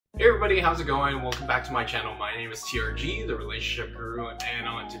Hey everybody, how's it going? Welcome back to my channel. My name is TRG, the Relationship Guru, and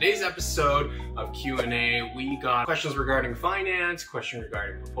on today's episode of Q&A, we got questions regarding finance, questions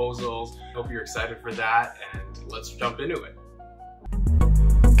regarding proposals. Hope you're excited for that, and let's jump into it.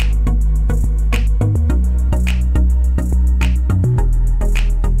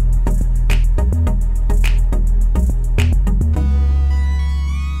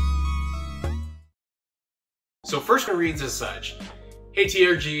 So first one reads as such. Hey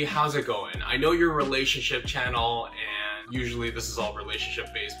TRG, how's it going? I know you're a relationship channel and usually this is all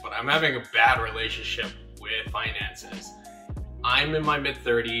relationship based, but I'm having a bad relationship with finances. I'm in my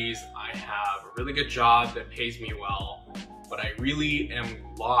mid-30s, I have a really good job that pays me well, but I really am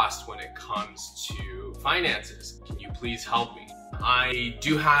lost when it comes to finances. Can you please help me? I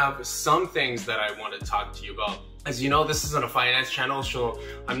do have some things that I want to talk to you about. As you know, this isn't a finance channel, so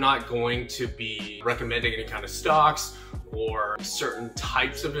I'm not going to be recommending any kind of stocks or certain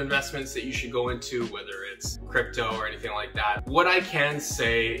types of investments that you should go into, whether it's crypto or anything like that. What I can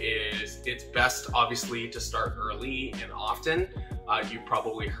say is it's best, obviously, to start early and often. You've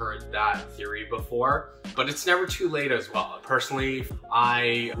probably heard that theory before, but it's never too late as well. Personally,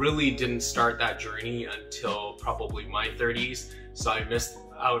 I really didn't start that journey until probably my 30s, so I missed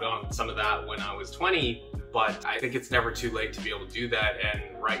out on some of that when I was 20, but I think it's never too late to be able to do that,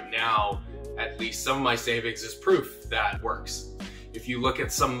 and right now, at least some of my savings is proof that works. If you look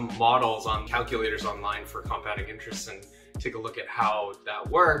at some models on calculators online for compounding interest and take a look at how that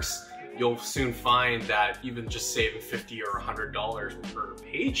works, you'll soon find that even just saving $50 or $100 per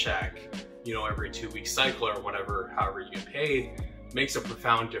paycheck, you know, every 2-week cycle or whatever, however you get paid, makes a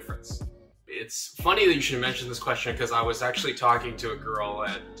profound difference. It's funny that you should mention this question because I was actually talking to a girl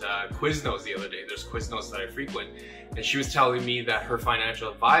at Quiznos the other day. There's Quiznos that I frequent, and she was telling me that her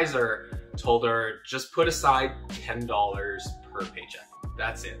financial advisor told her just put aside $10 per paycheck.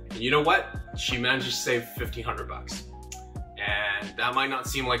 That's it. And you know what? She managed to save $1,500. And that might not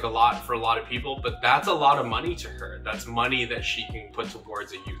seem like a lot for a lot of people, but that's a lot of money to her. That's money that she can put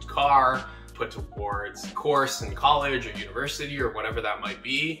towards a used car, put towards a course in college or university or whatever that might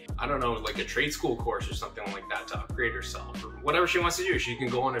be. I don't know, like a trade school course or something like that to upgrade herself or whatever she wants to do. She can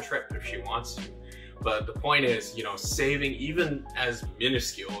go on a trip if she wants to. But the point is, you know, saving even as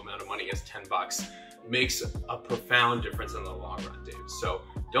minuscule amount of money as 10 bucks makes a profound difference in the long run, Dave. So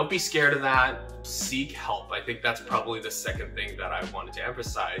don't be scared of that. Seek help. I think that's probably the second thing that I wanted to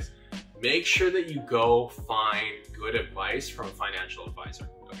emphasize. Make sure that you go find good advice from a financial advisor,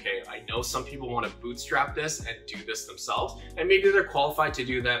 okay? I know some people want to bootstrap this and do this themselves, and maybe they're qualified to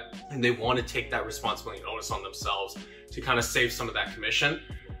do that and they want to take that responsibility and onus on themselves to kind of save some of that commission.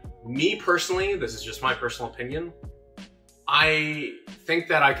 Me personally, this is just my personal opinion, I think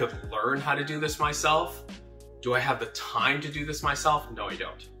that I could learn how to do this myself. Do I have the time to do this myself? No, I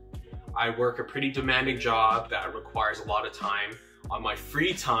don't. I work a pretty demanding job that requires a lot of time. On my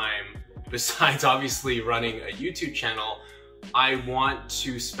free time, besides obviously running a YouTube channel, I want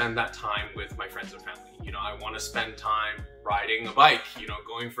to spend that time with my friends and family. You know, I want to spend time riding a bike, you know,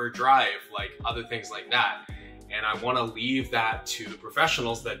 going for a drive, like other things like that. And I want to leave that to the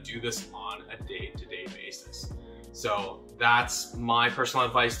professionals that do this on a day-to-day basis. So that's my personal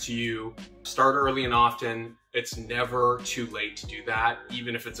advice to you. Start early and often. It's never too late to do that,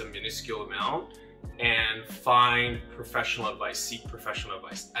 even if it's a minuscule amount. And find professional advice, seek professional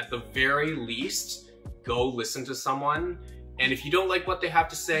advice. At the very least, go listen to someone. And if you don't like what they have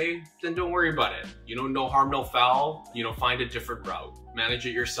to say, then don't worry about it. You know, no harm, no foul. You know, find a different route. Manage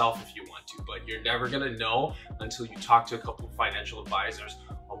it yourself if you want to, but you're never gonna know until you talk to a couple of financial advisors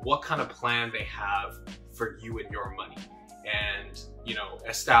on what kind of plan they have for you and your money. And, you know,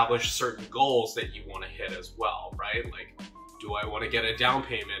 establish certain goals that you wanna hit as well, right? Like, do I want to get a down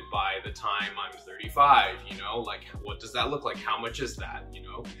payment by the time I'm 35? You know, like what does that look like? How much is that? You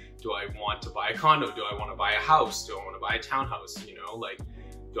know, do I want to buy a condo? Do I want to buy a house? Do I want to buy a townhouse? You know, like,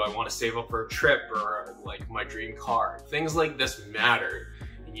 do I want to save up for a trip or like my dream car? Things like this matter.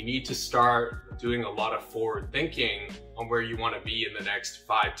 And you need to start doing a lot of forward thinking on where you want to be in the next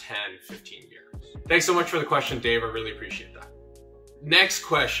 5, 10, 15 years. Thanks so much for the question, Dave. I really appreciate that. Next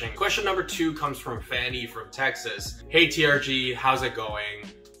question. Question number 2 comes from Fanny from Texas. Hey TRG, how's it going?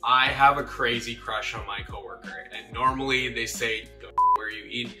 I have a crazy crush on my coworker, and normally they say go where you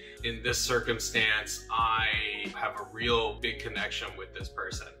eat. In this circumstance, I have a real big connection with this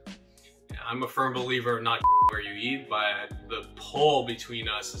person. I'm a firm believer of not where you eat, but the pull between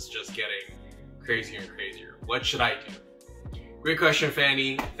us is just getting crazier and crazier. What should I do? Great question,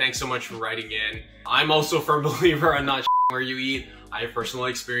 Fanny. Thanks so much for writing in. I'm also a firm believer on not where you eat. I have personal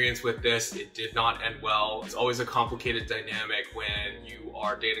experience with this. It did not end well. It's always a complicated dynamic when you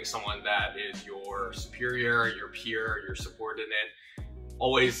are dating someone that is your superior, your peer, your subordinate.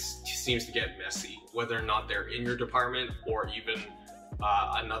 Always seems to get messy, whether or not they're in your department or even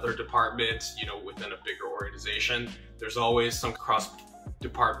another department, you know, within a bigger organization. There's always some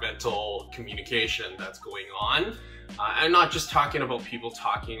cross-departmental communication that's going on. I'm not just talking about people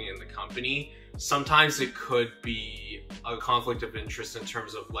talking in the company. Sometimes it could be a conflict of interest in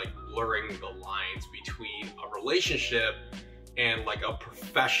terms of like blurring the lines between a relationship and like a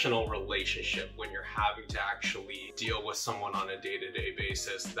professional relationship when you're having to actually deal with someone on a day-to-day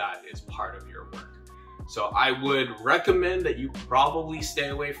basis that is part of your work. So I would recommend that you probably stay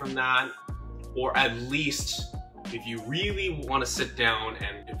away from that, or at least if you really want to sit down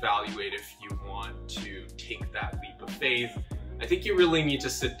and evaluate if you want to take that leap of faith, I think you really need to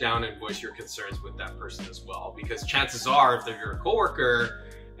sit down and voice your concerns with that person as well, because chances are if they're your coworker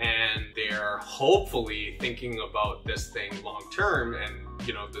and they're hopefully thinking about this thing long term and,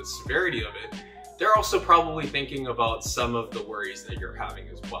 you know, the severity of it, they're also probably thinking about some of the worries that you're having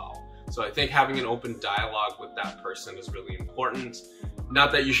as well. So I think having an open dialogue with that person is really important.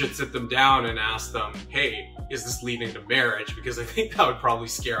 Not that you should sit them down and ask them, hey, is this leading to marriage? Because I think that would probably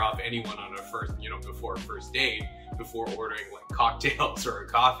scare off anyone on a first, you know, before a first date, before ordering like cocktails or a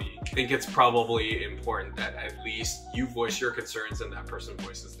coffee. I think it's probably important that at least you voice your concerns and that person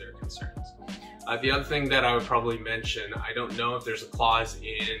voices their concerns. The other thing that I would probably mention, I don't know if there's a clause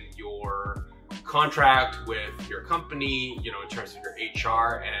in your contract with your company, you know, in terms of your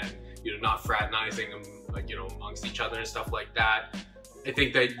HR and, you know, not fraternizing, you know, amongst each other and stuff like that. I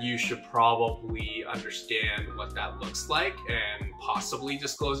think that you should probably understand what that looks like and possibly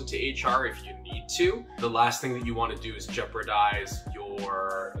disclose it to HR if you need to. The last thing that you want to do is jeopardize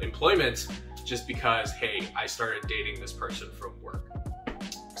your employment just because, hey, I started dating this person from work.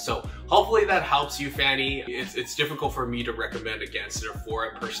 So hopefully that helps you, Fanny. It's difficult for me to recommend against it or for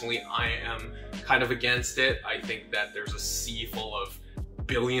it. Personally, I am kind of against it. I think that there's a sea full of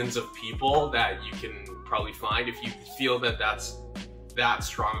billions of people that you can probably find. If you feel that that's that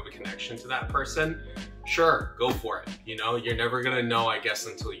strong of a connection to that person, sure, go for it. You know, you're never gonna know, I guess,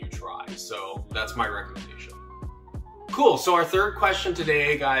 until you try. So that's my recommendation. Cool, so our third question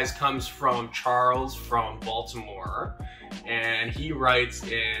today, guys, comes from Charles from Baltimore. And he writes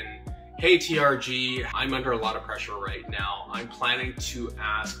in, hey TRG, I'm under a lot of pressure right now. I'm planning to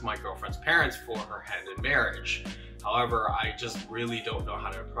ask my girlfriend's parents for her hand in marriage. However, I just really don't know how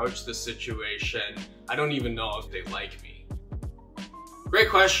to approach this situation. I don't even know if they like me. Great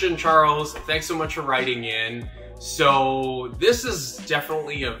question, Charles. Thanks so much for writing in. So this is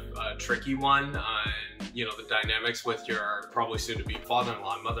definitely a tricky one on, you know, the dynamics with your probably soon-to-be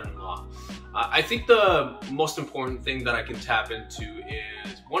father-in-law, mother-in-law. I think the most important thing that I can tap into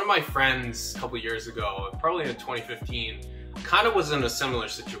is one of my friends a couple years ago, probably in 2015, kind of was in a similar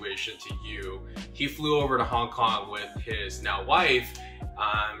situation to you. He flew over to Hong Kong with his now wife,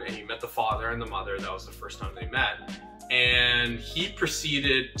 and he met the father and the mother. That was the first time they met. And he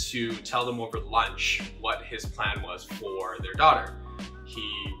proceeded to tell them over lunch what his plan was for their daughter. He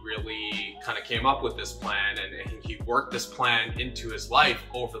really kind of came up with this plan, and he worked this plan into his life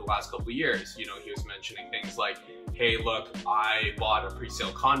over the last couple of years. You know, he was mentioning things like, hey, look, I bought a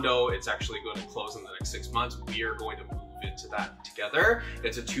pre-sale condo. It's actually going to close in the next 6 months. We are going to move into that together.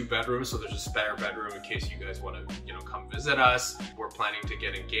 It's a 2-bedroom, so there's a spare bedroom in case you guys want to, you know, come visit us. We're planning to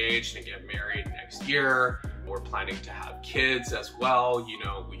get engaged and get married next year. We're planning to have kids as well. You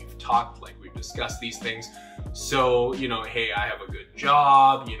know, we've talked, like we've discussed these things. So, you know, hey, I have a good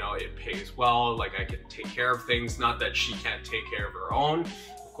job, you know, it pays well, like I can take care of things. Not that she can't take care of her own.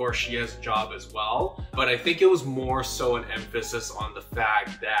 Of course, she has a job as well. But I think it was more so an emphasis on the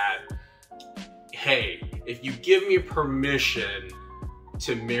fact that, hey, if you give me permission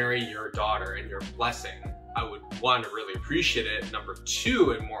to marry your daughter and your blessing, I would, one, really appreciate it. Number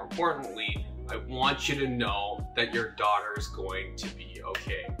two, and more importantly, I want you to know that your daughter is going to be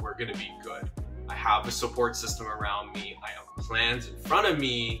okay. We're gonna be good. I have a support system around me. I have plans in front of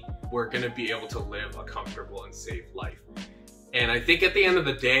me. We're gonna be able to live a comfortable and safe life. And I think at the end of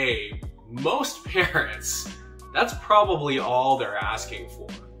the day, most parents, that's probably all they're asking for.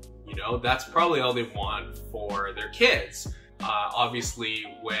 You know, that's probably all they want for their kids. Obviously,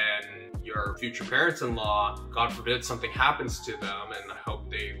 when your future parents-in-law, God forbid something happens to them, and I hope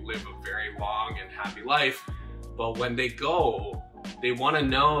they live a very long and happy life, but when they go, they want to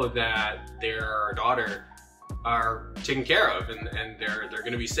know that their daughter are taken care of, and they're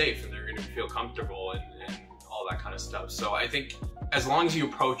going to be safe, and they're going to feel comfortable, and all that kind of stuff. So I think as long as you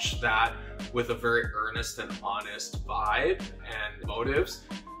approach that with a very earnest and honest vibe and motives,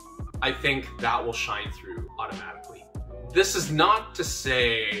 I think that will shine through automatically. This is not to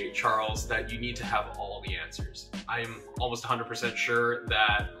say, Charles, that you need to have all the answers. I'm almost 100% sure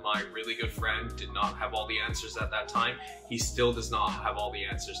that my really good friend did not have all the answers at that time. He still does not have all the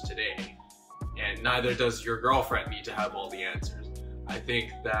answers today. And neither does your girlfriend need to have all the answers. I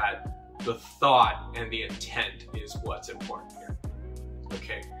think that the thought and the intent is what's important here.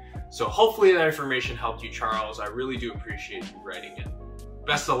 Okay, so hopefully that information helped you, Charles. I really do appreciate you writing in.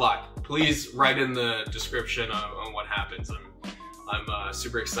 Best of luck. Please write in the description on what happens. I'm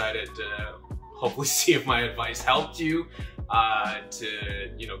super excited to hopefully see if my advice helped you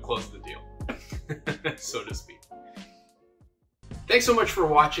to close the deal, so to speak. Thanks so much for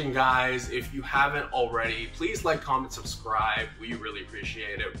watching, guys. If you haven't already, please like, comment, subscribe. We really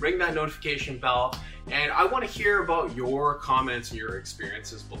appreciate it. Ring that notification bell. And I want to hear about your comments and your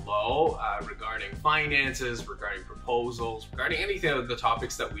experiences below regarding finances, regarding proposals, regarding anything of the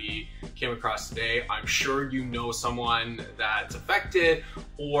topics that we came across today. I'm sure you know someone that's affected,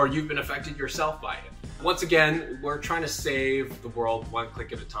 or you've been affected yourself by it. Once again, we're trying to save the world one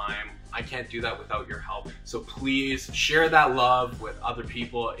click at a time. I can't do that without your help. So please share that love with other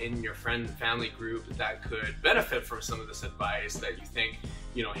people in your friend and family group that could benefit from some of this advice, that you think,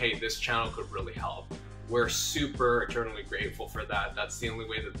 hey, this channel could really help. We're super eternally grateful for that. That's the only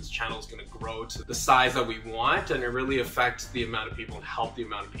way that this channel is going to grow to the size that we want, and it really affects the amount of people and help the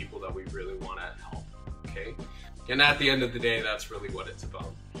amount of people that we really want to help. Okay? And at the end of the day, that's really what it's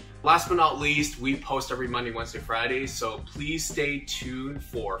about. Last but not least, we post every Monday, Wednesday, Friday, so please stay tuned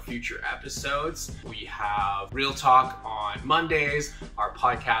for future episodes. We have Real Talk on Mondays, our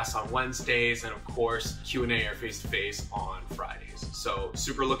podcast on Wednesdays, and of course, Q&A or face-to-face on Fridays. So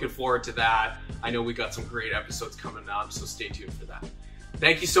super looking forward to that. I know we got some great episodes coming up, so stay tuned for that.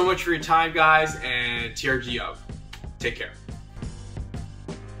 Thank you so much for your time, guys, and TRG up. Take care.